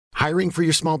Hiring for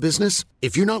your small business?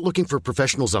 If you're not looking for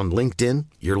professionals on LinkedIn,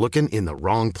 you're looking in the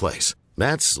wrong place.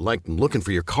 That's like looking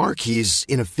for your car keys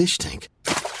in a fish tank.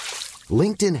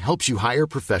 LinkedIn helps you hire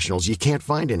professionals you can't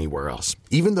find anywhere else,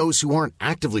 even those who aren't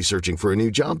actively searching for a new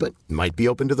job but might be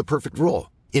open to the perfect role.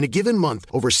 In a given month,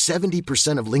 over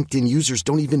 70% of LinkedIn users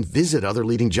don't even visit other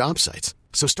leading job sites.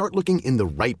 So start looking in the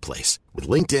right place. With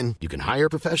LinkedIn, you can hire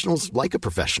professionals like a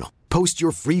professional. Post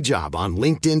your free job on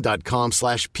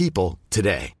linkedin.com/people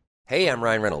today. Hey, I'm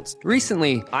Ryan Reynolds.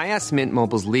 Recently, I asked Mint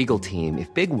Mobile's legal team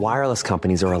if big wireless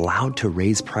companies are allowed to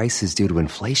raise prices due to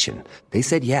inflation. They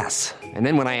said yes. And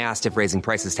then when I asked if raising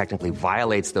prices technically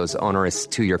violates those onerous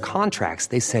two-year contracts,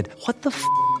 they said, "What the f***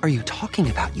 are you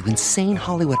talking about, you insane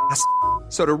Hollywood ass?"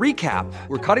 So to recap,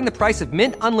 we're cutting the price of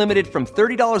Mint Unlimited from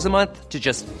 $30 a month to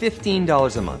just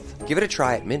 $15 a month. Give it a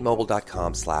try at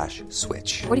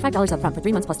mintmobile.com/switch. $45 up front for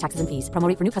 3 months plus taxes and fees. Promo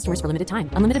rate for new customers for limited time.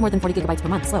 Unlimited more than 40 gigabytes per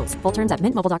month. Slows full terms at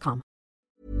mintmobile.com.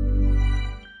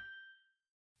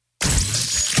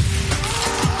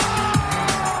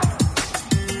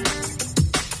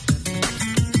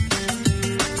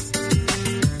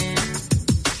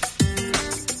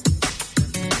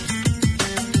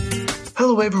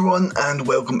 Hello everyone and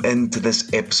welcome into this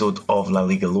episode of La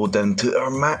Liga Lowdown to our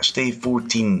Matchday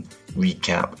 14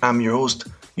 recap. I'm your host,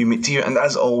 Umit here, and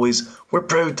as always, we're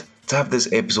proud to have this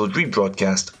episode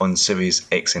rebroadcast on Sirius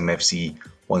XMFC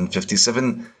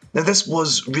 157. Now this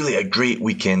was really a great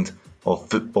weekend of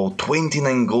football,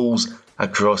 29 goals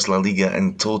across La Liga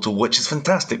in total, which is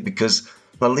fantastic because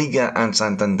La Liga and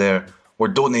Santander were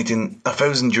donating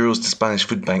 €1,000 to Spanish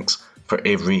food banks for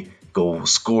every goal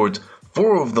scored.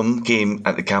 4 of them came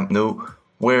at the Camp Nou,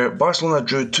 where Barcelona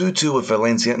drew 2-2 with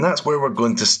Valencia, and that's where we're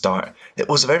going to start. It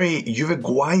was a very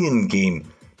Uruguayan game,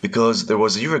 because there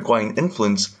was a Uruguayan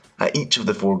influence at each of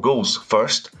the 4 goals.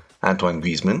 First, Antoine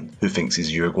Griezmann, who thinks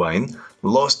he's Uruguayan,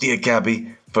 lost Diakabi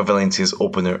for Valencia's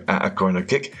opener at a corner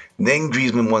kick. Then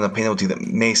Griezmann won a penalty that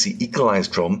Messi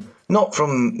equalised from, not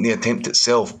from the attempt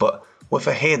itself, but with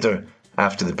a header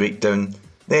after the breakdown.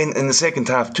 Then in the second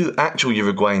half, 2 actual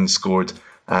Uruguayans scored,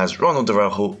 as Ronald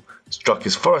Araujo struck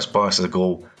his first Barca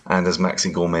goal and as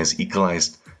Maxi Gomez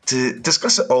equalised. To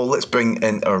discuss it all, let's bring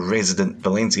in our resident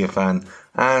Valencia fan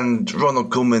and Ronald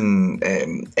Koeman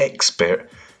expert,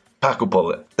 Paco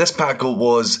Bullet. This, Paco,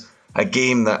 was a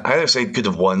game that either side could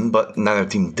have won, but neither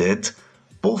team did.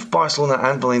 Both Barcelona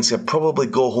and Valencia probably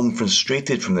go home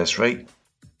frustrated from this, right?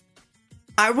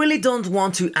 I really don't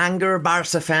want to anger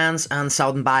Barca fans and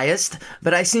sound biased,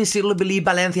 but I sincerely believe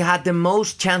Valencia had the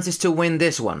most chances to win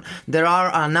this one. There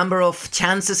are a number of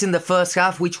chances in the first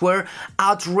half which were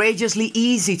outrageously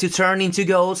easy to turn into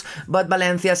goals, but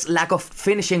Valencia's lack of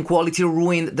finishing quality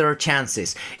ruined their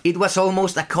chances. It was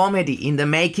almost a comedy in the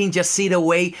making. Just see the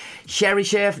way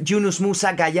Cheryshev, Yunus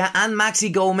Musa, Gaya and Maxi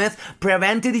Gomez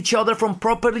prevented each other from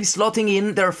properly slotting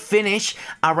in their finish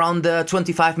around the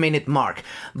 25-minute mark.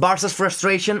 Barca's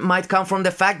frustration might come from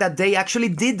the fact that they actually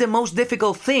did the most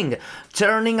difficult thing,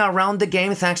 turning around the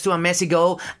game thanks to a Messi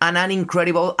goal and an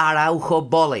incredible Araujo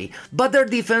volley. But their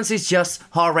defense is just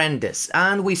horrendous,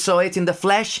 and we saw it in the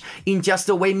flesh in just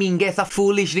the way Mingueza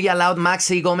foolishly allowed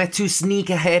Maxi Gomez to sneak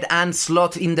ahead and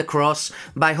slot in the cross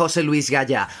by José Luis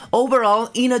Gaya. Overall,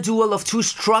 in a duel of 2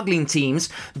 struggling teams,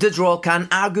 the draw can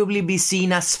arguably be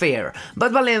seen as fair,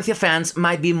 but Valencia fans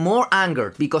might be more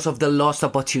angered because of the lost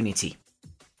opportunity.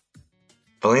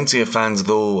 Valencia fans,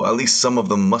 though, at least some of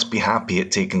them must be happy at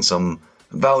taking some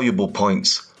valuable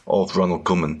points off Ronald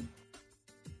Koeman.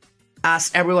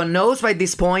 As everyone knows by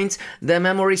this point, the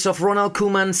memories of Ronald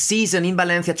Koeman's season in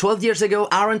Valencia 12 years ago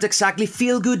aren't exactly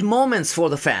feel-good moments for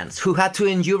the fans, who had to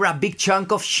endure a big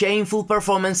chunk of shameful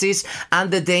performances and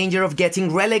the danger of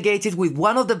getting relegated with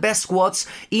one of the best squads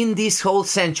in this whole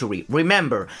century.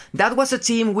 Remember, that was a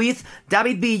team with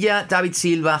David Villa, David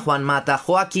Silva, Juan Mata,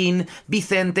 Joaquin,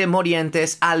 Vicente,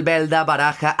 Morientes, Albelda,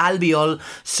 Baraja, Albiol,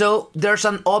 so there's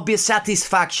an obvious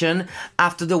satisfaction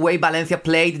after the way Valencia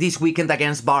played this weekend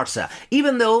against Barca.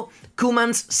 Even though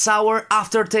Koeman's sour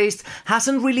aftertaste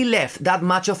hasn't really left that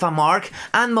much of a mark,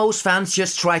 and most fans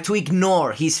just try to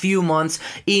ignore his few months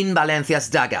in Valencia's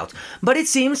dugout. But it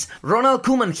seems Ronald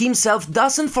Koeman himself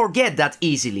doesn't forget that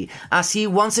easily, as he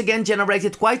once again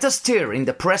generated quite a stir in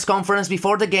the press conference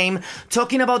before the game,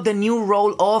 talking about the new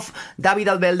role of David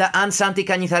Albelda and Santi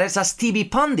Cañizares as TV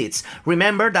pundits.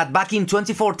 Remember that back in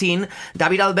 2014,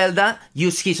 David Albelda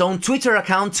used his own Twitter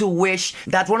account to wish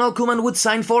that Ronald Koeman would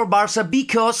sign for Barca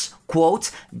because,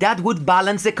 quote, that would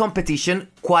balance the competition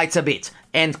quite a bit,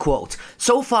 end quote.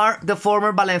 So far, the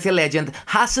former Valencia legend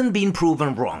hasn't been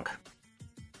proven wrong.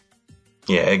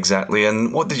 Yeah, exactly.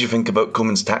 And what did you think about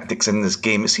Koeman's tactics in this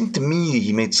game? It seemed to me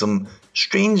he made some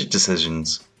strange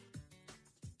decisions.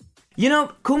 You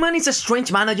know, Koeman is a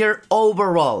strange manager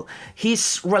overall.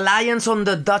 His reliance on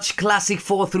the Dutch classic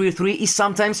 4-3-3 is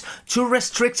sometimes too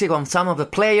restrictive on some of the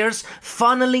players,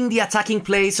 funneling the attacking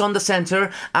plays on the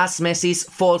center as Messi's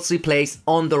falsely placed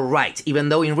on the right, even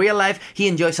though in real life he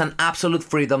enjoys an absolute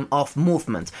freedom of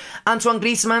movement. Antoine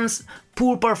Griezmann's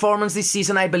poor performance this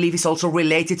season, I believe, is also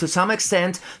related to some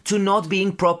extent to not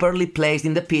being properly placed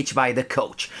in the pitch by the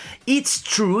coach. It's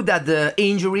true that the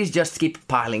injuries just keep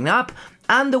piling up,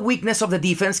 and the weakness of the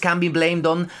defense can be blamed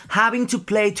on having to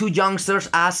play two youngsters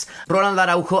as Ronald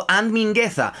Araujo and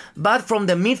Mingueza, but from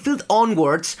the midfield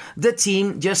onwards, the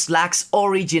team just lacks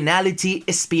originality,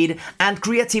 speed and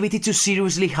creativity to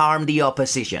seriously harm the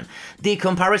opposition. The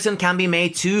comparison can be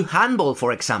made to handball,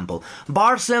 for example.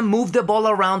 Barca moved the ball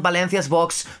around Valencia's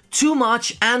box too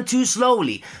much and too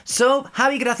slowly, so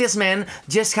Javi Gracia's men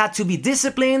just had to be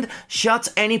disciplined, shut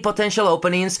any potential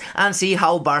openings and see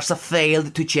how Barca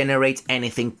failed to generate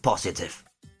anything positive.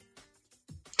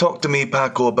 Talk to me,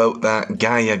 Paco, about that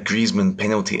Gaia-Griezmann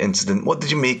penalty incident. What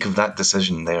did you make of that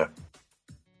decision there?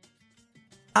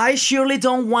 I surely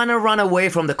don't want to run away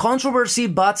from the controversy,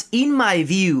 but in my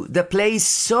view, the play is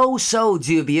so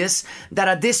dubious that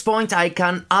at this point I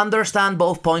can understand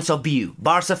both points of view.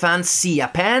 Barca fans see a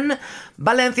pen,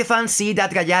 Valencia fans see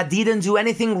that Gaia didn't do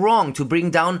anything wrong to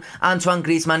bring down Antoine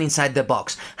Griezmann inside the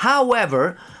box.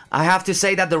 However, I have to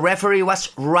say that the referee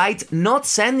was right not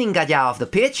sending Gaia off the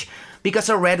pitch, because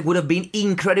a red would have been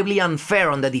incredibly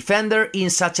unfair on the defender in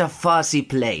such a fussy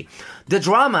play. The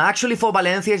drama actually for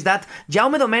Valencia is that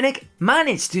Jaume Domènech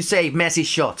managed to save Messi's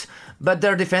shot, but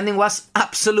their defending was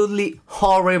absolutely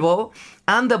horrible,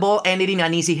 and the ball ended in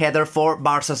an easy header for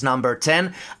Barca's number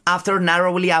 10 after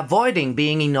narrowly avoiding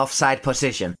being in offside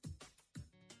position.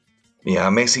 Yeah,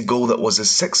 a Messi goal that was his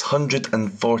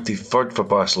 643rd for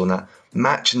Barcelona,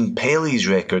 matching Pele's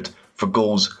record for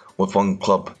goals with one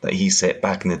club that he set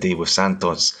back in the day with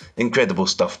Santos. Incredible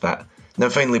stuff, that. Now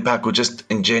finally, Paco, just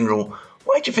in general,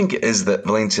 why do you think it is that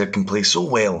Valencia can play so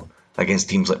well against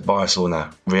teams like Barcelona,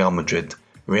 Real Madrid,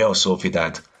 Real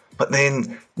Sociedad, but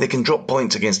then they can drop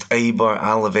points against Eibar,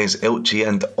 Alaves, Elche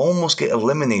and almost get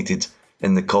eliminated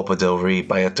in the Copa del Rey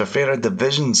by a Tercera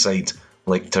Division side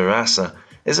like Terrassa?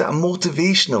 Is it a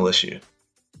motivational issue?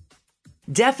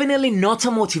 Definitely not a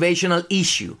motivational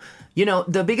issue. You know,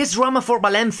 the biggest drama for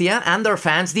Valencia and their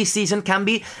fans this season can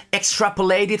be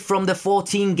extrapolated from the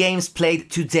 14 games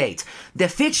played to date. The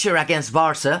fixture against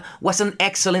Barca was an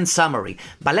excellent summary.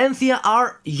 Valencia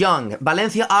are young.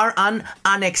 Valencia are an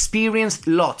unexperienced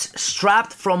lot,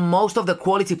 strapped from most of the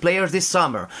quality players this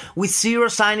summer, with zero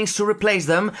signings to replace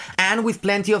them, and with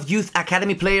plenty of youth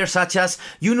academy players such as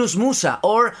Yunus Musa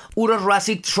or Uros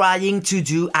Rasic trying to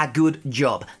do a good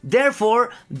job.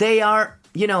 Therefore, they are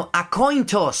a coin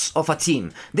toss of a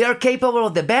team. They are capable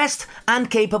of the best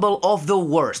and capable of the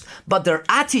worst, but their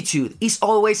attitude is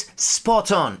always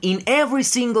spot on in every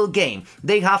single game.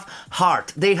 They have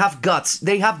heart, they have guts,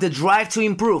 they have the drive to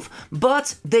improve,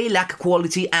 but they lack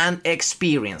quality and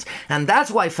experience. And that's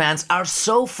why fans are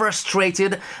so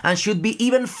frustrated and should be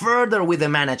even further with the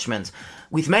management.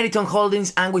 With Meriton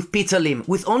Holdings and with Peter Lim,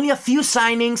 with only a few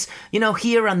signings,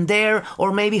 here and there,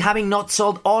 or maybe having not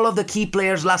sold all of the key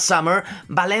players last summer,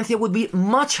 Valencia would be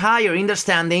much higher in the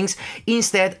standings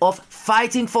instead of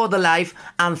fighting for the life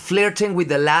and flirting with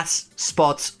the last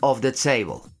spots of the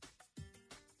table.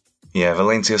 Yeah,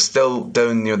 Valencia still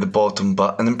down near the bottom,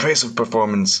 but an impressive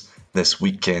performance this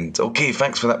weekend. Okay,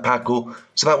 thanks for that, Paco.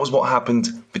 So that was what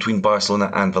happened between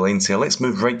Barcelona and Valencia. Let's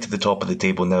move right to the top of the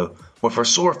table now with our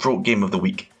sore throat game of the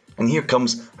week. And here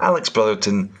comes Alex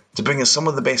Brotherton to bring us some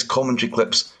of the best commentary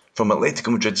clips from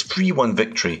Atletico Madrid's 3-1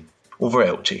 victory over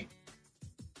Elche.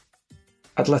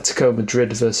 Atletico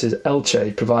Madrid versus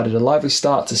Elche provided a lively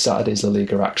start to Saturday's La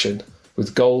Liga action,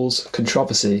 with goals,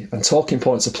 controversy and talking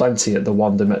points aplenty at the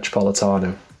Wanda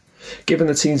Metropolitano. Given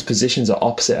the teams' positions at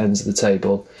opposite ends of the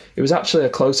table, it was actually a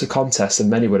closer contest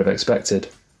than many would have expected.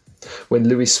 When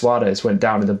Luis Suarez went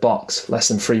down in the box less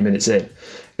than 3 minutes in,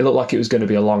 it looked like it was going to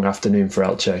be a long afternoon for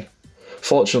Elche.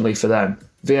 Fortunately for them,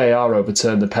 VAR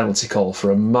overturned the penalty call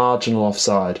for a marginal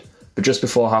offside, but just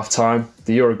before half-time,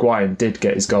 the Uruguayan did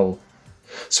get his goal.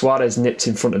 Suarez nipped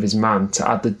in front of his man to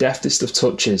add the deftest of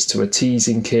touches to a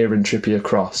teasing Kieran Trippier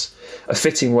cross, a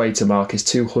fitting way to mark his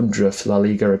 200th La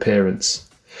Liga appearance.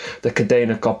 The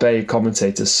Cadena Cope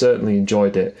commentators certainly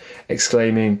enjoyed it,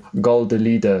 exclaiming "Gol de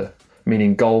líder,"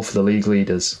 meaning goal for the league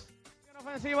leaders.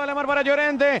 Ofensiva, Lemar para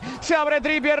Llorente, se abre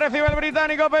Trippier, recibe el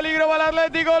británico, peligro para el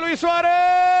Atlético, Luis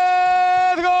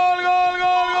Suárez, gol, gol,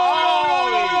 gol, gol,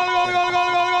 gol, gol, gol, gol, gol, gol, gol.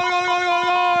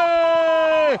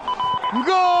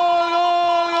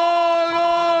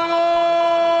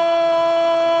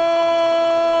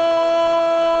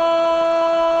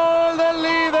 del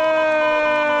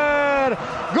líder.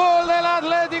 Gol del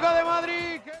Atlético de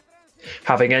Madrid.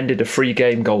 Having ended a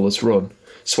 3-game goalless run,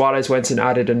 Suarez went and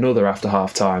added another after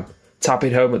half-time,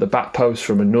 tapping home at the back post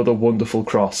from another wonderful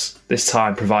cross, this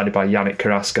time provided by Yannick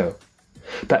Carrasco.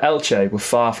 But Elche were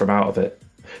far from out of it.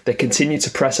 They continued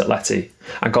to press Atleti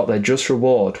and got their just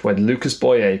reward when Lucas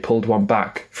Boye pulled one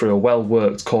back through a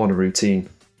well-worked corner routine.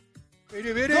 Gol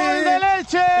del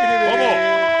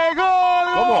Elche. Gol.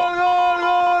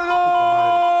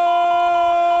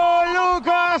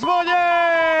 Lucas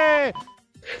Boye.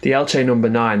 The Elche number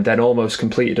 9 then almost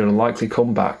completed an unlikely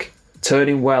comeback,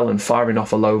 turning well and firing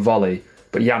off a low volley,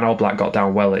 but Jan Oblak got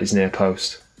down well at his near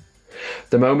post.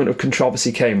 The moment of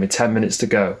controversy came with 10 minutes to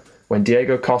go, when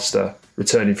Diego Costa,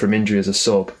 returning from injury as a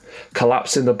sub,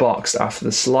 collapsed in the box after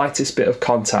the slightest bit of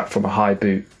contact from a high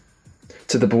boot.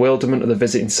 To the bewilderment of the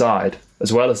visiting side,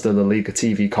 as well as the La Liga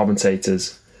TV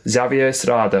commentators, Xavier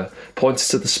Estrada pointed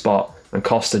to the spot and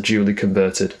Costa duly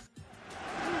converted.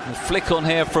 A flick on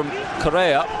here from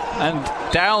Correa, and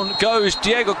down goes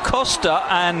Diego Costa,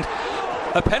 and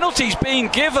a penalty's being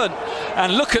given.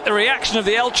 And look at the reaction of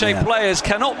the Elche players.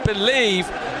 Cannot believe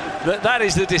that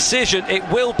is the decision. It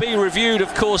will be reviewed,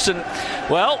 of course, and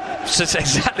well, that's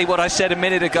exactly what I said a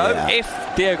minute ago. If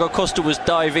Diego Costa was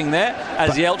diving there,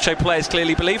 as the Elche players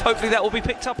clearly believe, hopefully that will be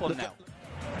picked up on now.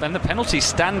 And the penalty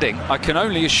standing, I can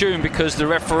only assume, because the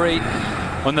referee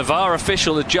and the VAR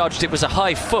official had judged it was a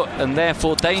high foot and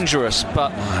therefore dangerous.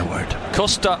 But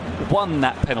Costa won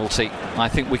that penalty, I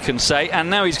think we can say,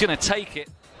 and now he's going to take it.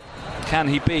 Can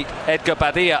he beat Edgar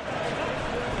Badia?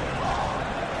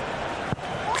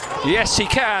 Yes, he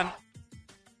can.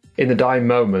 In the dying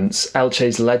moments,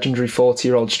 Elche's legendary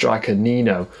 40-year-old striker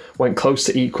Nino went close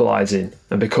to equalising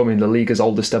and becoming the Liga's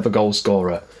oldest ever goal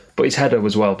scorer, but his header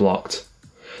was well blocked.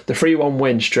 The 3-1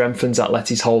 win strengthens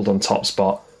Atleti's hold on top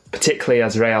spot, particularly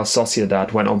as Real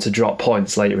Sociedad went on to drop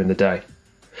points later in the day.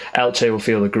 Elche will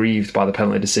feel aggrieved by the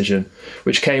penalty decision,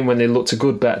 which came when they looked a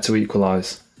good bet to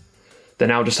equalise. They're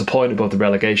now just a point above the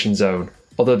relegation zone,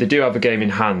 although they do have a game in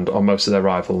hand on most of their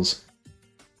rivals.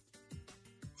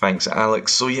 Thanks,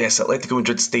 Alex. So yes, Atletico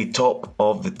Madrid stay top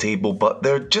of the table, but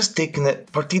they're just taking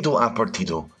it partido a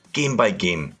partido, game by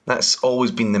game. That's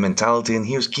always been the mentality, and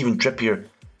here's Kieran Trippier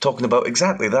talking about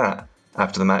exactly that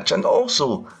after the match, and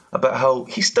also about how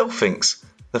he still thinks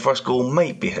the first goal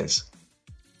might be his.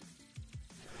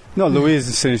 No, Luis,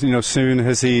 soon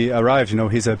as he arrived,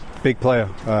 he's a big player.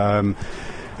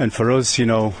 And for us,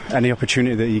 any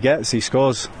opportunity that he gets, he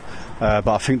scores. But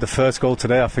I think the first goal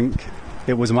today,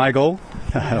 it was my goal.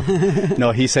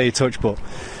 No, he said he touched, but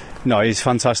no, he's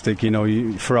fantastic.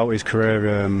 Throughout his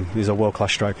career, he's a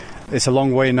world-class striker. It's a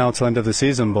long way now till the end of the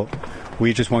season, but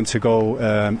we just want to go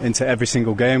into every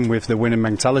single game with the winning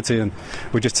mentality, and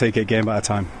we just take it game at a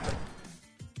time.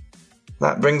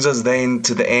 That brings us then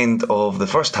to the end of the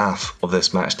first half of this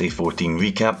Matchday 14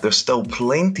 recap. There's still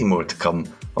plenty more to come,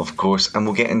 of course, and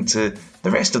we'll get into the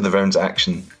rest of the round's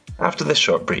action after this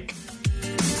short break.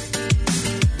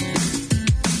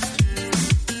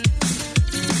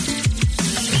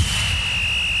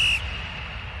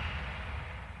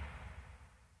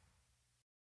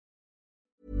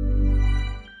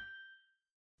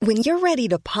 When you're ready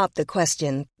to pop the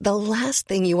question, the last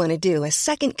thing you want to do is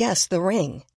second-guess the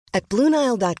ring. At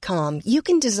BlueNile.com, you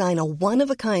can design a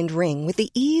one-of-a-kind ring with the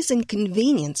ease and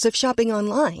convenience of shopping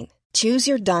online. Choose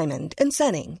your diamond and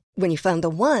setting. When you find the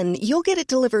one, you'll get it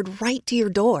delivered right to your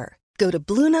door. Go to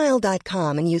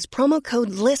BlueNile.com and use promo code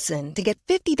LISTEN to get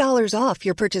 $50 off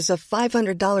your purchase of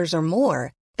 $500 or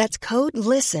more. That's code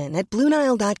LISTEN at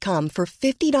BlueNile.com for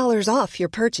 $50 off your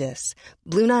purchase.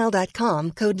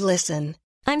 BlueNile.com, code LISTEN.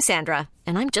 I'm Sandra,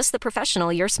 and I'm just the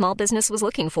professional your small business was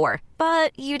looking for.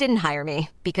 But you didn't hire me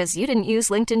because you didn't use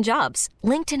LinkedIn Jobs.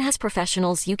 LinkedIn has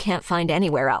professionals you can't find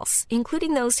anywhere else,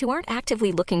 including those who aren't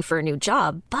actively looking for a new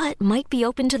job, but might be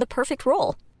open to the perfect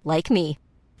role, like me.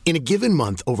 In a given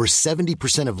month, over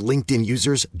 70% of LinkedIn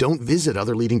users don't visit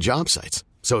other leading job sites.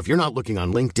 So if you're not looking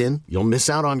on LinkedIn, you'll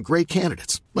miss out on great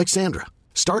candidates like Sandra.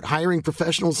 Start hiring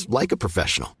professionals like a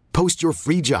professional. Post your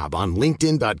free job on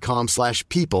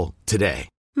linkedin.com/people today.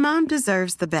 Mom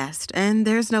deserves the best, and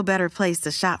there's no better place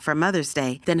to shop for Mother's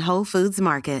Day than Whole Foods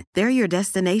Market. They're your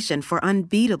destination for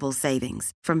unbeatable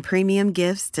savings, from premium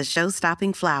gifts to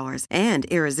show-stopping flowers and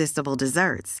irresistible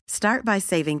desserts. Start by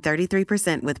saving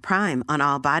 33% with Prime on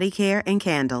all body care and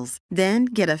candles. Then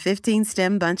get a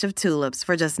 15-stem bunch of tulips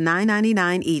for just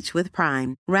 $9.99 each with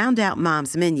Prime. Round out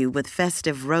Mom's menu with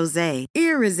festive rosé,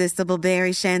 irresistible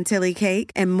berry chantilly cake,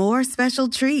 and more special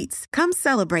treats. Come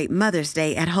celebrate Mother's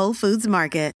Day at Whole Foods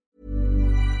Market.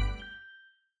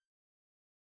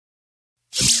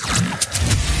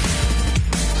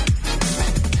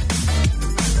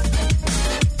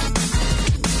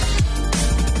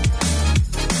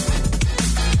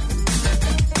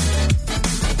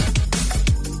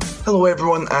 Hello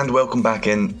everyone and welcome back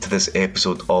in to this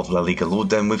episode of La Liga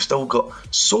Lowdown. We've still got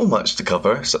so much to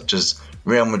cover, such as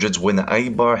Real Madrid's win at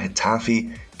Eibar,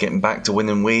 Getafe getting back to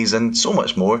winning ways and so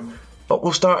much more. But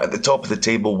we'll start at the top of the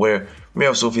table where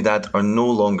Real Sociedad are no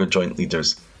longer joint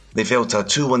leaders. They fell to a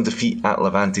 2-1 defeat at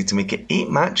Levante to make it 8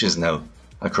 matches now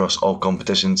across all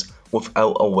competitions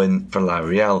without a win for La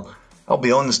Real. I'll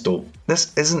be honest though,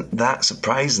 this isn't that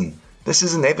surprising. This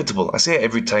is inevitable. I say it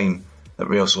every time that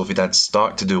Real Sociedad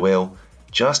start to do well.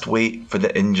 Just wait for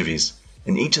the injuries.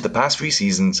 In each of the past 3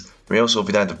 seasons, Real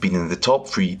Sociedad have been in the top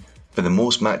 3 for the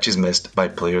most matches missed by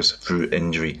players through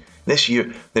injury. This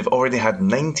year, they've already had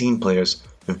 19 players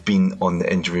who've been on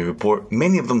the injury report,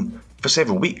 many of them for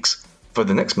several weeks. For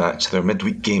the next match, their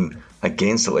midweek game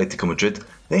against Atletico Madrid,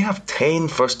 they have 10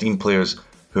 first-team players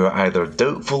who are either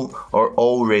doubtful or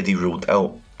already ruled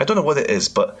out. I don't know what it is,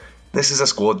 but this is a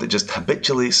squad that just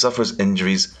habitually suffers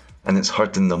injuries and it's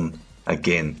hurting them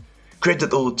again. Credit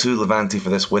though to Levante for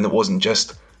this win. It wasn't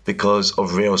just because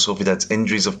of Real Sociedad's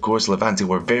injuries. Of course, Levante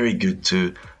were very good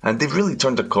too, and they've really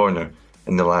turned a corner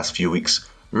in the last few weeks.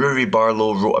 Rory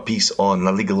Barlow wrote a piece on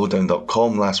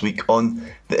LaLigaLowdown.com last week on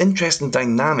the interesting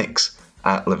dynamics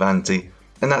at Levante,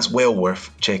 and that's well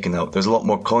worth checking out. There's a lot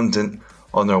more content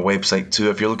on our website too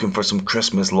if you're looking for some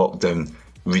Christmas lockdown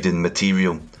reading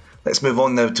material. Let's move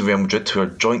on now to Real Madrid, who are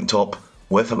joint top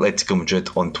with Atletico Madrid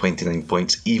on 29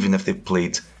 points, even if they've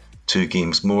played 2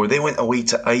 games more. They went away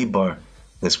to Eibar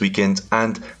this weekend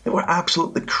and they were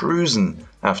absolutely cruising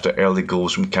after early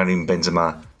goals from Karim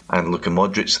Benzema and Luka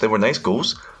Modric. They were nice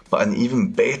goals, but an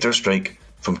even better strike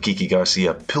from Kiki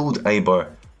Garcia pulled Eibar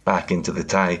back into the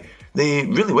tie. They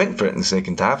really went for it in the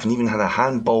second half and even had a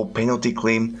handball penalty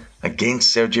claim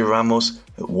against Sergio Ramos.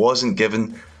 It wasn't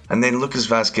given, and then Lucas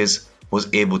Vazquez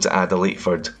was able to add a late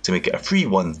third to make it a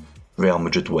 3-1 Real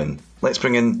Madrid win. Let's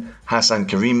bring in Hassan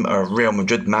Karim, our Real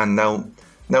Madrid man now.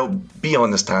 Now, be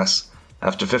honest, Hass,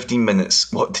 after 15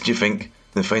 minutes, what did you think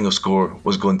the final score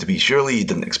was going to be? Surely you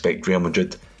didn't expect Real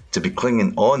Madrid to be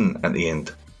clinging on at the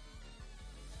end.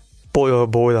 Boy oh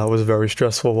boy, that was very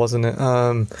stressful, wasn't it?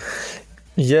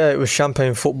 Yeah, it was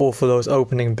champagne football for those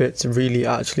opening bits. Really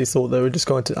actually thought they were just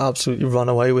going to absolutely run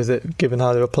away with it, given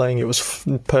how they were playing. It was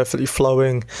perfectly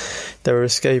flowing. They were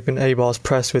escaping Eibar's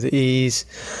press with ease.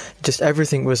 Just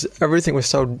everything was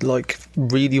so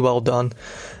really well done,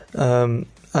 and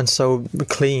so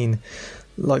clean.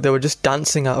 Like, they were just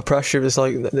dancing out of pressure. It was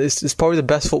like, it's probably the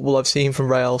best football I've seen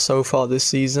from Real so far this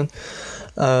season.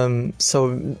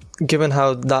 So given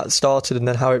how that started and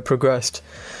then how it progressed,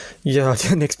 yeah, I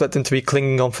didn't expect them to be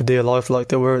clinging on for dear life like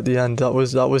they were at the end. That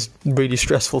was really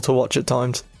stressful to watch at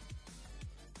times.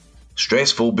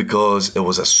 Stressful because it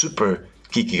was a super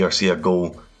Kiki Garcia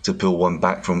goal to pull one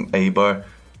back from Eibar,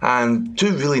 and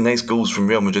 2 really nice goals from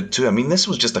Real Madrid too. I mean, this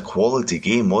was just a quality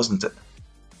game, wasn't it?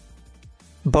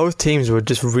 Both teams were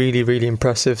just really, really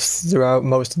impressive throughout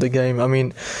most of the game. I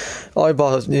mean,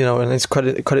 Eibar, and it's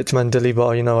credit to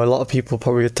Mendilibar, a lot of people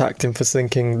probably attacked him for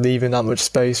thinking leaving that much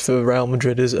space for Real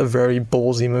Madrid is a very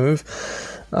ballsy move.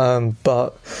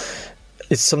 But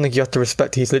it's something you have to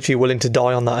respect. He's literally willing to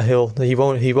die on that hill. He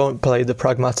won't play the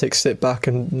pragmatic sit back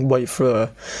and wait for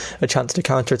a chance to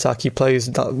counter-attack. He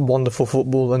plays that wonderful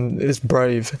football and is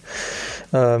brave.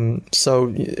 So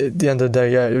at the end of the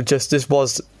day, yeah, this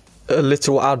was a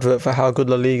little advert for how good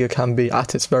La Liga can be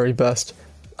at its very best.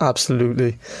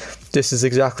 Absolutely. This is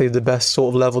exactly the best sort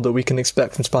of level that we can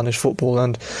expect from Spanish football,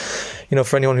 and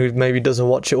for anyone who maybe doesn't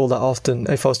watch it all that often,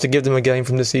 if I was to give them a game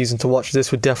from the season to watch,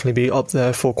 this would definitely be up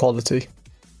there for quality.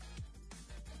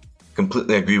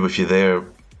 Completely agree with you there.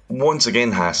 Once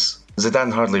again, Haas,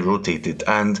 Zidane hardly rotated,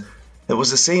 and it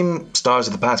was the same stars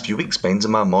of the past few weeks,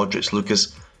 Benzema, Modric,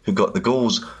 Lucas, who got the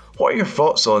goals. What are your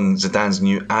thoughts on Zidane's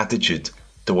new attitude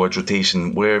towards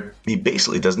rotation, where he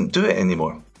basically doesn't do it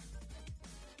anymore?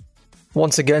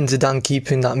 Once again, Zidane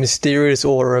keeping that mysterious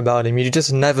aura about him. You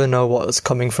just never know what's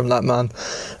coming from that man.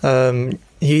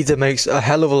 he either makes a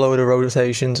hell of a load of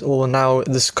rotations, or now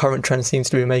this current trend seems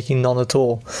to be making none at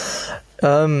all.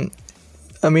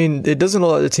 I mean, it doesn't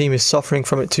look like the team is suffering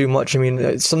from it too much. I mean,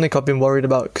 it's something I've been worried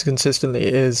about consistently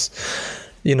is,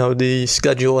 the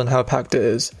schedule and how packed it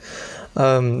is.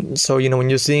 So, when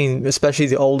you're seeing, especially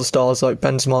the older stars like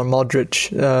Benzema and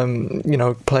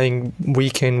Modric, playing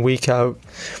week in, week out,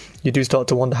 you do start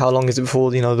to wonder how long is it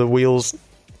before, the wheels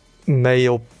may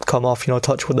or come off,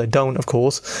 touch wood they don't, of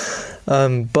course.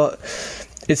 But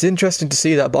it's interesting to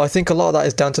see that. But I think a lot of that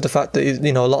is down to the fact that,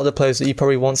 a lot of the players that he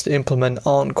probably wants to implement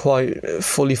aren't quite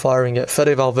fully firing yet.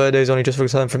 Fede Valverde's only just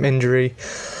returned from injury.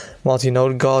 Martin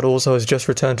Odegaard also has just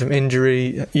returned from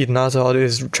injury. Eden Hazard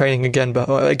is training again, but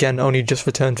again, only just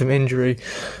returned from injury.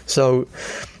 So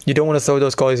you don't want to throw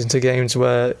those guys into games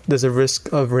where there's a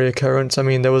risk of reoccurrence. I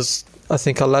mean, there was, I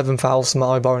think, 11 fouls from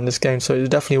Eibar in this game, so it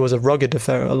definitely was a rugged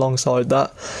affair alongside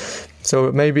that.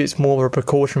 So maybe it's more of a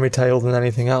precautionary tale than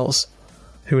anything else.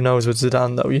 Who knows with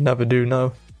Zidane, though? You never do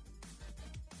know.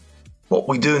 What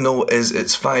we do know is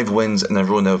it's 5 wins in a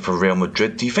row now for Real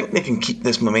Madrid. Do you think they can keep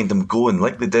this momentum going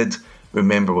like they did,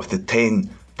 remember, with the 10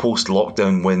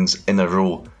 post-lockdown wins in a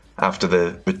row after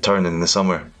the return in the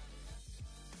summer?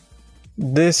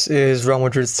 This is Real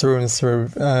Madrid through and through,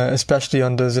 especially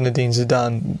under Zinedine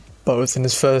Zidane, both in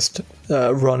his first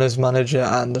run as manager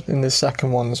and in the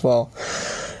second one as well.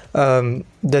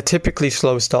 They're typically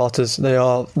slow starters. They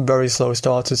are very slow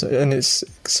starters, and it's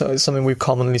something we've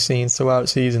commonly seen throughout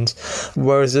seasons.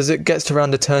 Whereas as it gets to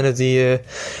around the turn of the year,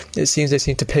 it seems they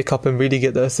seem to pick up and really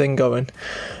get their thing going.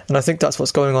 And I think that's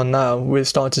what's going on now. We're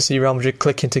starting to see Real Madrid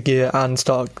click into gear and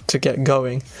start to get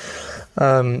going.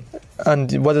 And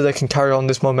whether they can carry on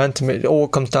this momentum, it all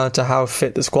comes down to how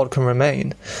fit the squad can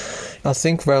remain. I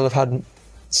think Real have had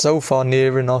so far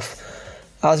near enough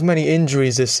as many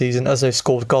injuries this season as they've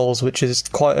scored goals, which is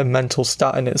quite a mental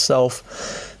stat in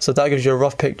itself. So that gives you a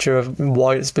rough picture of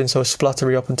why it's been so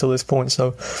spluttery up until this point.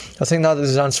 So I think now that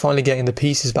Zidane's finally getting the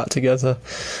pieces back together,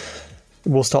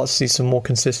 we'll start to see some more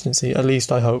consistency, at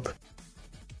least I hope.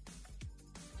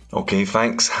 Okay,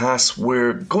 thanks, Haas.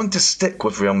 We're going to stick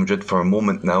with Real Madrid for a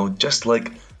moment now. Just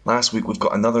like last week, we've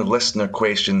got another listener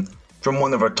question from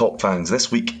one of our top fans.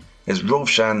 This week is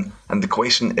Rovshan, and the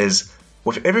question is,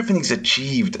 with everything he's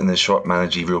achieved in his short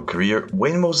managerial career,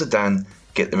 when will Zidane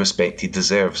get the respect he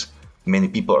deserves? Many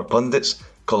people are pundits,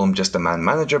 call him just a man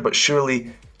manager, but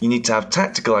surely you need to have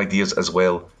tactical ideas as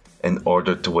well in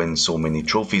order to win so many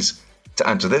trophies. To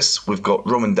answer this, we've got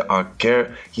Roman de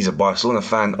Arquer. He's a Barcelona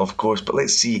fan, of course, but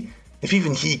let's see if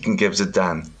even he can give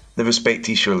Zidane the respect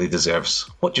he surely deserves.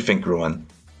 What do you think, Roman?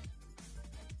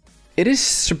 It is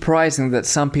surprising that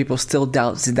some people still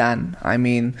doubt Zidane. I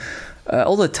mean,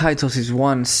 all the titles he's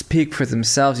won speak for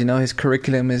themselves. His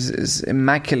curriculum is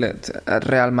immaculate at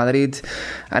Real Madrid,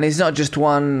 and he's not just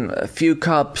won a few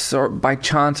cups or by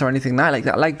chance or anything like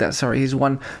that. He's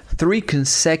won 3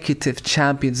 consecutive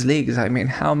Champions Leagues. I mean,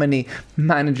 how many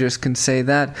managers can say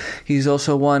that? He's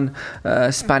also won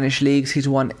Spanish leagues. He's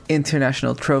won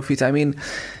international trophies. I mean,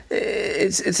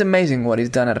 it's amazing what he's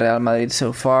done at Real Madrid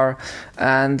so far,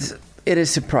 and it is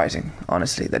surprising,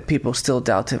 honestly, that people still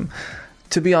doubt him.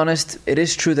 To be honest, it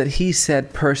is true that he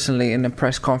said personally in a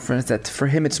press conference that for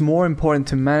him it's more important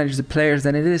to manage the players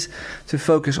than it is to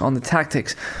focus on the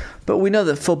tactics. But we know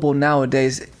that football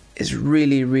nowadays is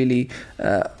really, really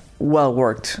well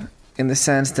worked, in the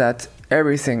sense that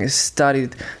everything is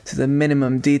studied to the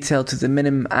minimum detail, to the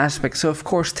minimum aspect. So of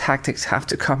course tactics have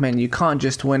to come in. You can't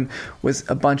just win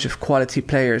with a bunch of quality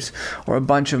players or a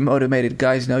bunch of motivated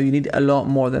guys. No, you need a lot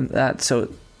more than that. So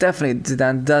definitely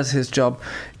Zidane does his job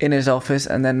in his office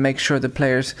and then makes sure the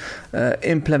players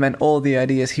implement all the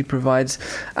ideas he provides,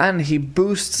 and he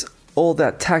boosts all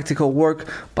that tactical work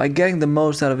by getting the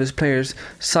most out of his players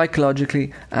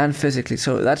psychologically and physically.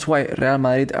 So that's why Real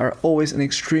Madrid are always an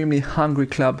extremely hungry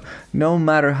club. No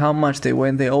matter how much they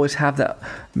win, they always have that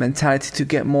mentality to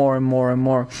get more and more and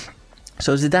more.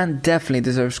 So Zidane definitely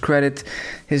deserves credit.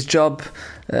 His job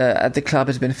at the club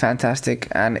has been fantastic,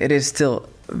 and it is still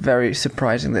very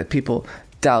surprising that people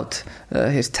doubt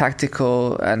his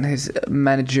tactical and his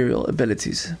managerial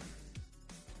abilities.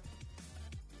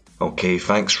 Okay,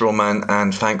 thanks Roman,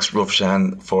 and thanks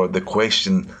Rovshan for the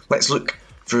question. Let's look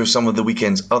through some of the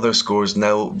weekend's other scores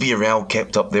now. Villarreal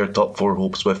kept up their top 4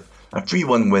 hopes with a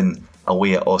 3-1 win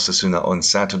away at Osasuna on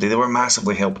Saturday. They were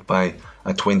massively helped by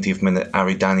a 20th minute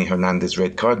Aridani Hernandez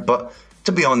red card, but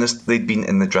to be honest, they'd been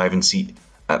in the driving seat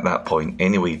at that point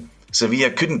anyway. Sevilla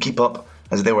couldn't keep up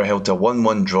as they were held to a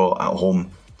 1-1 draw at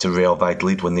home to Real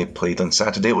Valladolid when they played on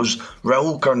Saturday. It was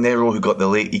Raúl Carnero who got the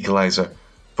late equaliser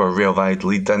for Real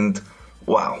Valladolid, and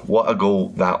wow, what a goal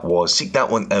that was. Seek that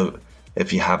one out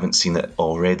if you haven't seen it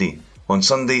already. On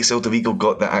Sunday, Celta Vigo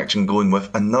got the action going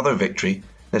with another victory,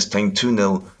 this time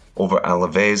 2-0 over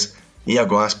Alaves.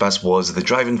 Iago Aspas was the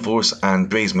driving force and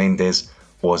Brais Mendes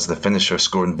was the finisher,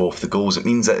 scoring both the goals. It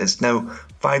means that it's now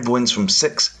 5 wins from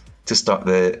 6 to start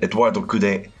the Eduardo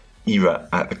Coudet era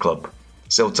at the club.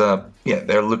 Celta,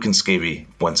 they're looking scary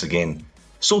once again.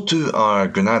 So too are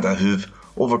Granada, who've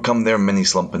overcome their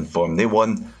mini-slump in form. They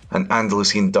won an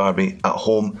Andalusian derby at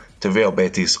home to Real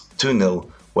Betis 2-0,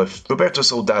 with Roberto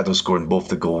Soldado scoring both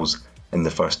the goals in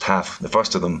the first half, the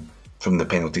first of them from the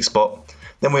penalty spot.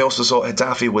 Then we also saw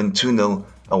Getafe win 2-0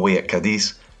 away at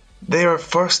Cadiz, their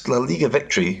first La Liga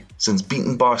victory since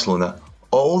beating Barcelona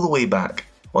all the way back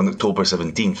on October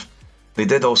 17th. They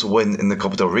did also win in the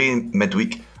Copa del Rey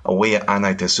midweek away at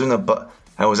Anaitasuna, but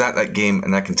I was at that game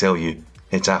and I can tell you,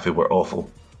 Getafe were awful.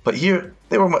 But here,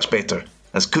 they were much better,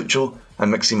 as Kucho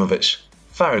and Maksimovic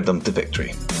fired them to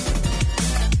victory.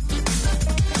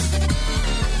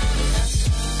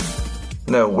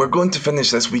 Now, we're going to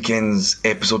finish this weekend's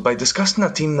episode by discussing a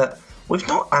team that we've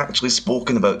not actually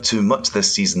spoken about too much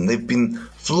this season. They've been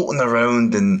floating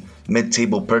around in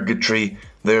mid-table purgatory.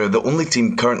 They're the only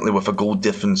team currently with a goal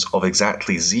difference of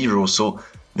exactly 0, so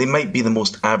they might be the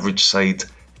most average side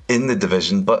in the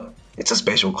division, but it's a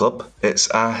special club. It's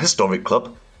a historic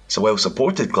club. It's a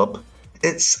well-supported club.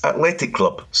 It's Athletic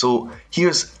Club. So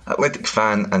here's Athletic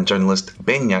fan and journalist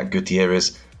Beñat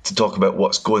Gutierrez to talk about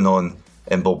what's going on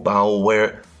in Bilbao,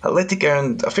 where Athletic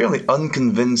earned a fairly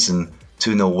unconvincing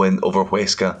 2-0 win over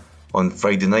Huesca on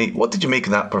Friday night. What did you make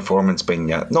of that performance,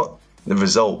 Beñat? Not the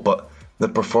result, but the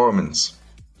performance.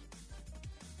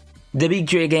 The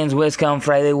victory against Huesca on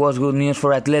Friday was good news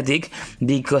for Athletic,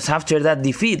 because after that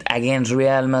defeat against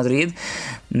Real Madrid,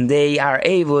 they are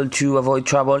able to avoid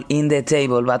trouble in the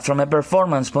table. But from a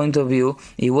performance point of view,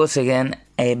 it was again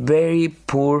a very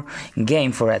poor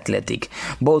game for Athletic.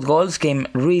 Both goals came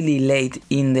really late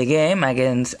in the game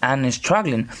against an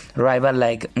struggling rival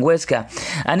like Huesca.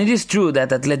 And it is true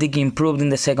that Athletic improved in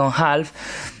the second half,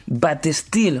 but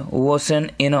still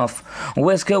wasn't enough.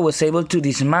 Huesca was able to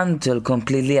dismantle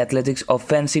completely Athletic's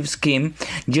offensive scheme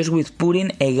just with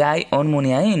putting a guy on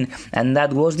Muniain, and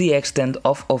that was the extent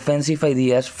of offensive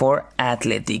ideas for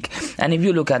Athletic. And if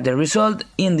you look at the result,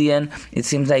 in the end, it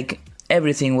seems like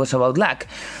everything was about luck,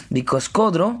 because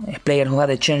Codro, a player who had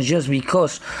a chance just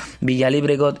because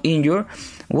Villalibre got injured,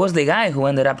 was the guy who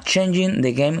ended up changing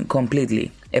the game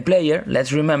completely. A player,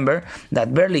 let's remember,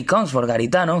 that barely counts for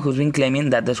Garitano, who's been claiming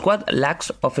that the squad lacks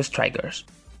of strikers.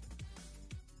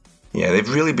 Yeah,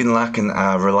 they've really been lacking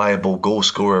a reliable goal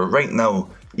scorer. Right now,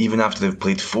 even after they've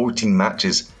played 14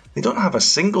 matches, they don't have a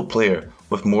single player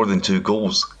with more than 2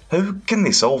 goals. How can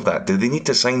they solve that? Do they need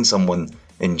to sign someone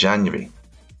in January?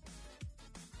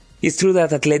 It's true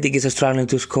that Athletic is struggling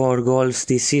to score goals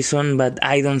this season, but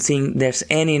I don't think there's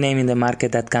any name in the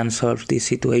market that can solve this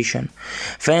situation.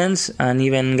 Fans and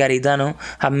even Garitano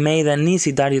have made an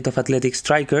easy target of Athletic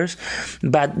strikers,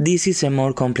 but this is a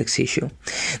more complex issue.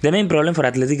 The main problem for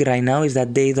Athletic right now is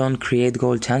that they don't create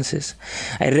goal chances.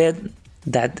 I read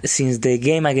that since the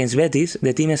game against Betis,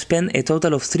 the team spent a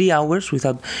total of 3 hours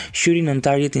without shooting on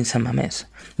target in San Mamés.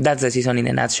 That's the season in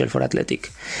a nutshell for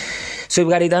Athletic. So if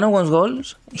Garitano wants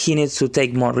goals, he needs to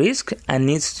take more risk and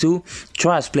needs to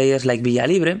trust players like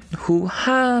Villalibre, who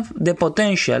have the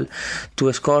potential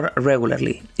to score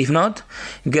regularly. If not,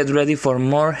 get ready for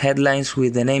more headlines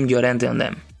with the name Llorente on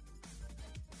them.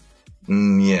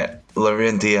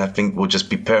 Llorente I think will just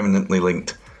be permanently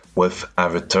linked with a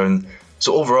return.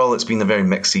 So overall, it's been a very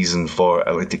mixed season for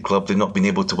Athletic Club. They've not been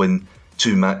able to win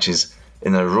 2 matches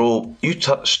in a row. You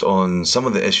touched on some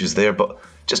of the issues there, but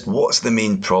just what's the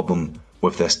main problem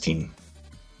with this team?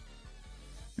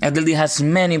 Athletic has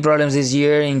many problems this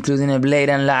year, including a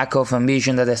blatant lack of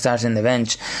ambition that starts in the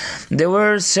bench. There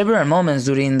were several moments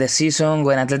during the season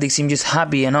when Athletic seemed just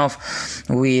happy enough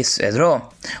with a draw.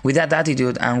 With that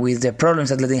attitude and with the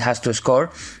problems Athletic has to score,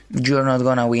 you're not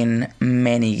gonna win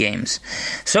many games.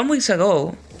 Some weeks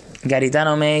ago,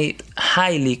 Garitano made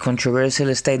highly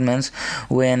controversial statements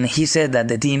when he said that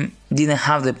the team didn't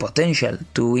have the potential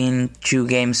to win 2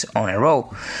 games on a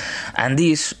row. And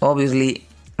this obviously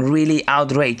really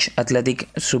outraged Athletic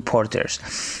supporters.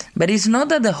 But it's not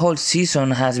that the whole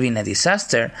season has been a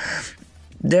disaster.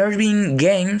 There have been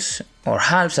games, or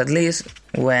halves at least,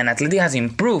 when Athletic has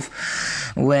improved.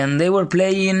 When they were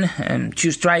playing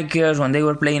 2 strikers, when they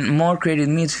were playing more creative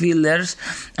midfielders,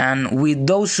 and with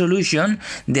those solutions,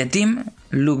 the team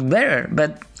looked better.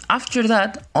 But after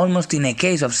that, almost in a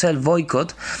case of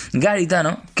self-boycott,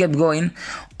 Garitano kept going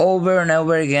over and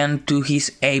over again to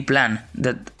his A plan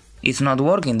that it's not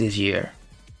working this year.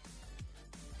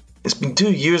 It's been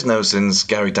 2 years now since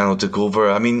Garitano took over.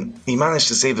 I mean, he managed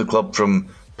to save the club from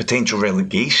potential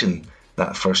relegation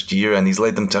that first year, and he's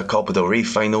led them to a Copa del Rey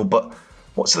final, but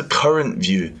what's the current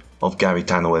view of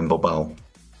Garitano in Bilbao?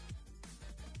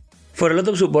 For a lot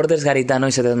of supporters, Garitano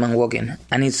is a dead man walking,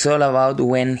 and it's all about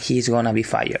when he's gonna be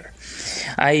fired.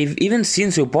 I've even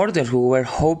seen supporters who were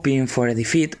hoping for a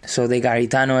defeat, so the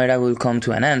Garitano era will come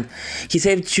to an end. He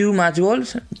saved 2 match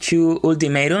balls, 2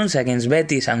 ultimatums against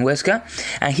Betis and Huesca,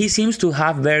 and he seems to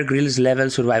have Bear Grylls level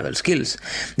survival skills.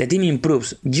 The team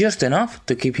improves just enough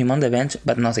to keep him on the bench,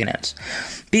 but nothing else.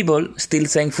 People still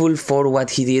thankful for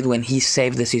what he did when he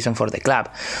saved the season for the club,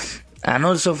 and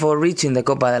also for reaching the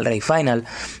Copa del Rey final,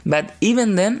 but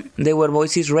even then there were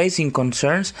voices raising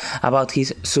concerns about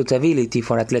his suitability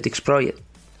for Athletic's project.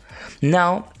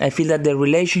 Now I feel that the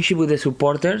relationship with the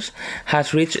supporters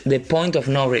has reached the point of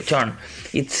no return.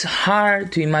 It's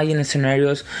hard to imagine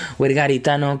scenarios where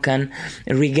Garitano can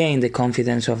regain the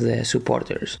confidence of the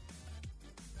supporters.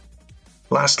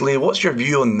 Lastly, what's your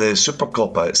view on the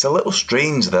Supercopa? It's a little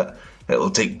strange that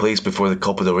it'll take place before the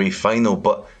Copa del Rey final,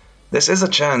 but this is a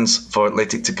chance for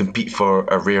Athletic to compete for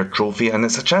a rare trophy, and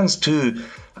it's a chance to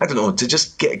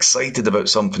just get excited about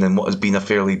something in what has been a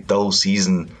fairly dull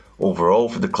season overall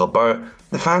for the club. Are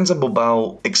the fans of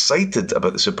Bilbao excited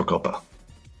about the Supercopa?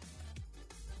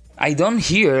 I don't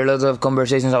hear a lot of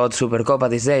conversations about Supercopa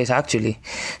these days, actually.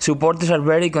 Supporters are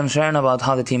very concerned about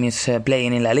how the team is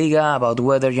playing in La Liga, about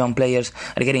whether young players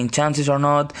are getting chances or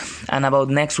not, and about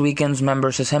next weekend's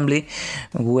members' assembly,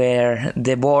 where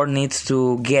the board needs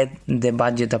to get the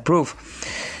budget approved.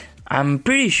 I'm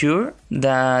pretty sure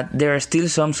that there are still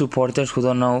some supporters who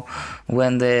don't know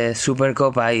when the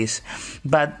Supercopa is.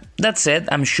 But that said,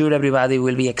 I'm sure everybody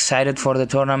will be excited for the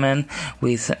tournament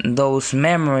with those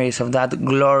memories of that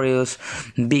glorious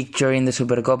victory in the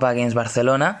Supercopa against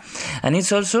Barcelona. And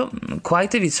it's also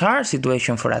quite a bizarre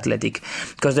situation for Athletic,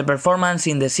 because the performance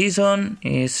in the season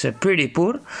is pretty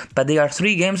poor, but they are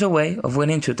 3 games away of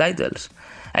winning 2 titles.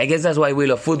 I guess that's why we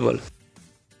love football.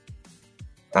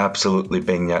 Absolutely,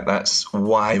 Benyat. That's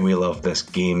why we love this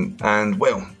game. And,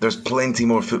 well, there's plenty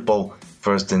more football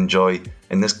for us to enjoy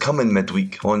in this coming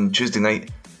midweek. On Tuesday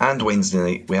night and Wednesday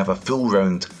night, we have a full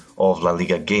round of La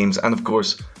Liga games. And, of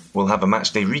course, we'll have a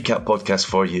Matchday recap podcast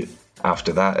for you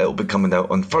after that. It'll be coming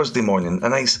out on Thursday morning. A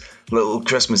nice little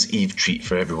Christmas Eve treat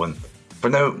for everyone. For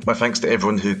now, my thanks to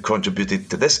everyone who contributed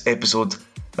to this episode.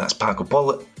 That's Paco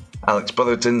Pollitt, Alex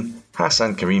Brotherton,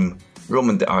 Hassan Karim,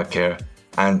 Roman de Arquer,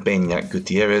 and Benyat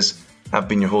Gutierrez. I've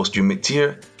been your host, Hugh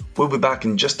McTeer. We'll be back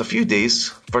in just a few days.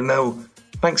 For now,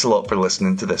 thanks a lot for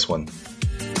listening to this one.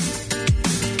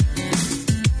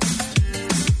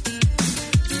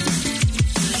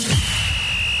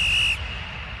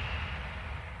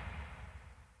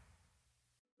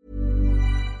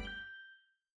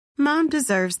 Mom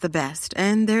deserves the best,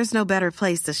 and there's no better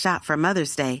place to shop for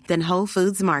Mother's Day than Whole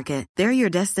Foods Market. They're your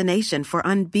destination for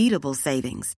unbeatable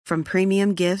savings, from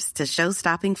premium gifts to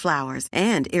show-stopping flowers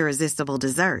and irresistible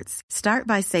desserts. Start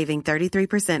by saving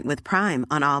 33% with Prime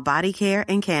on all body care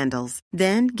and candles.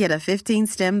 Then get a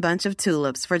 15-stem bunch of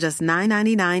tulips for just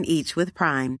 $9.99 each with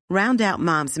Prime. Round out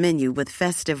Mom's menu with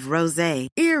festive rosé,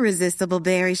 irresistible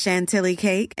berry chantilly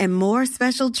cake, and more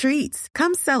special treats.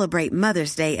 Come celebrate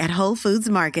Mother's Day at Whole Foods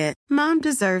Market. Mom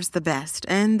deserves the best,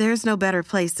 and there's no better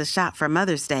place to shop for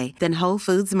Mother's Day than Whole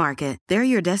Foods Market. They're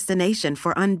your destination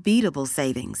for unbeatable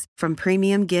savings, from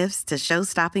premium gifts to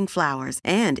show-stopping flowers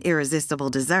and irresistible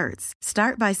desserts.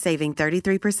 Start by saving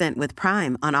 33% with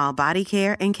Prime on all body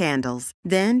care and candles.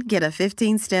 Then get a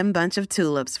 15-stem bunch of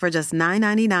tulips for just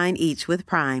 $9.99 each with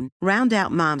Prime. Round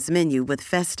out Mom's menu with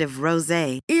festive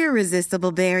rosé,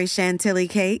 irresistible berry chantilly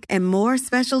cake, and more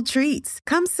special treats.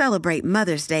 Come celebrate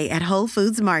Mother's Day at Whole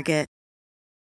Foods Market.